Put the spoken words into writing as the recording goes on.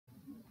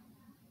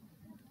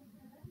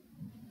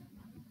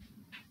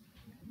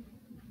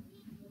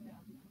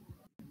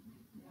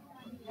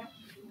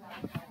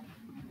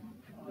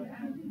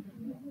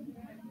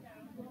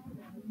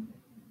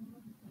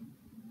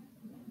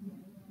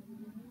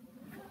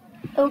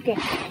Okay.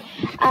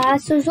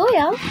 So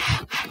Zoya,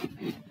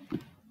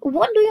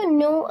 what do you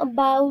know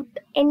about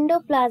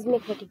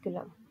endoplasmic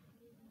reticulum?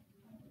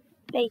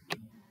 Like,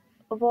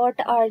 what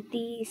are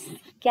these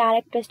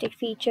characteristic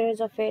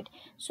features of it?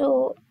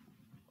 So,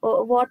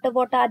 what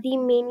are the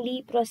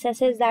mainly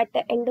processes that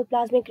the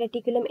endoplasmic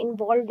reticulum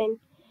involved in,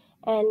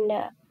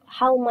 and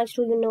how much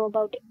do you know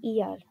about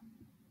ER?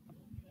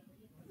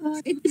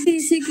 It's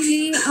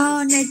basically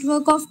a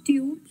network of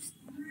tubes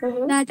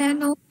Mm-hmm. that I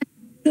know.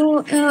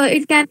 So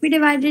it can be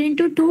divided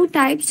into two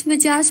types,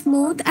 which are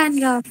smooth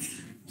and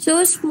rough.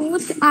 So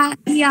smooth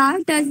ER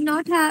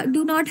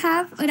do not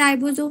have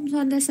ribosomes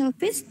on the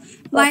surface,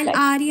 while Perfect.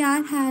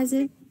 RER has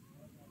it.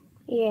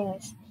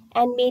 Yes,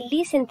 and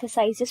mainly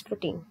synthesizes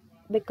protein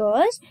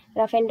because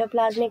rough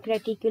endoplasmic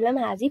reticulum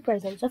has the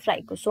presence of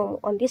ribosome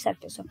on the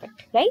surface of it,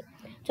 right?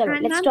 Chalo,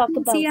 And let's ma'am, talk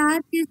about.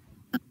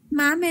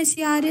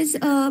 SER is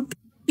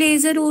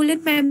plays a role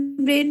in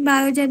membrane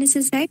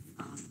biogenesis, right?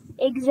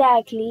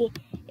 Exactly,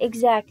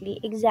 exactly.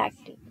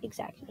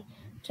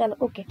 Chalo,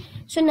 okay.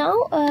 So now,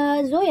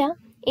 Zoya,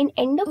 in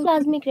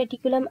Okay. endoplasmic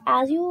reticulum,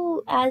 as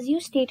you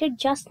stated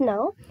just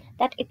now,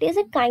 that it is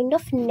a kind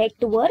of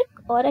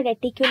network or a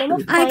reticulum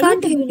of I tiny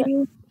can't hear tubular.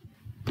 you.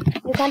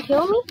 You can't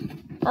hear me?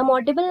 I'm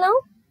audible now.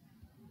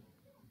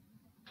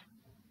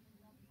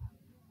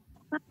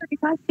 I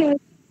can't hear.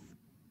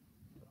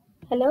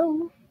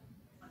 Hello,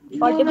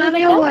 No, audible, ma'am,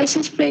 your beta. voice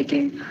is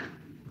breaking.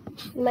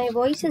 My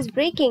voice is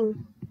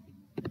breaking.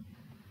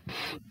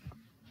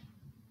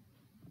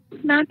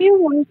 Ma'am, your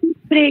voice is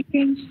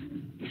breaking.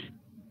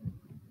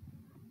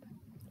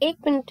 एक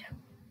minute.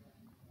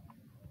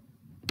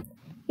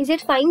 Is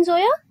it fine,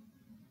 Zoya?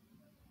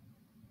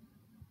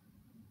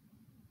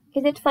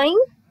 Is it fine?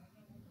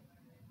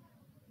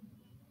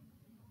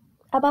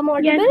 अब I'm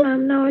Yes, audible?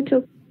 ma'am. Now it's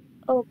okay.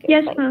 Okay,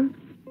 Yes, fine. ma'am.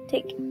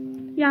 ठीक.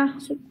 Yeah.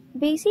 So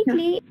Yeah.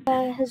 basically,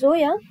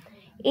 Zoya,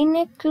 in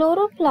in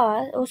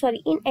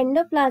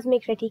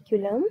endoplasmic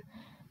reticulum.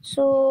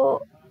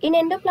 So in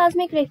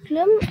endoplasmic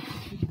reticulum,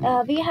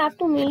 we have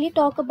to mainly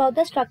talk about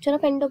the structure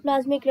of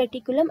endoplasmic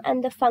reticulum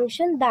and the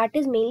function that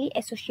is mainly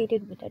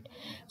associated with it.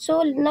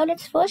 So now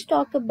let's first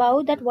talk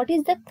about that. What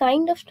is the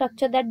kind of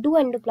structure that do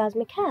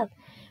endoplasmic have?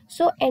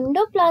 So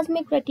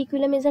endoplasmic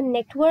reticulum is a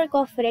network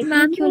of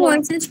Ma'am, your reticulum.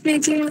 voice is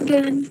breaking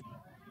again.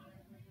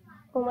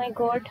 Oh my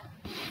god.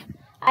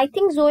 I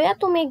think Zoya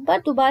तुम एक बार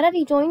दोबारा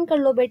rejoin कर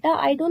लो बेटा.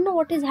 I don't know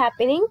what is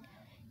happening,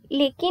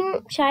 लेकिन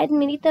शायद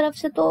मेरी तरफ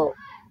से तो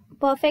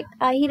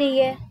परफेक्ट आ ही रही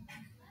है.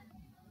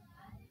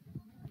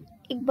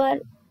 एक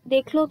बार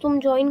देख लो, तुम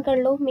ज्वाइन कर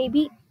लो, मे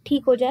बी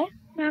ठीक हो जाए.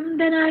 Ma'am,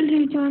 then I'll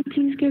rejoin.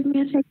 Please give me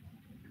a second.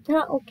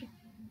 हाँ, ओके.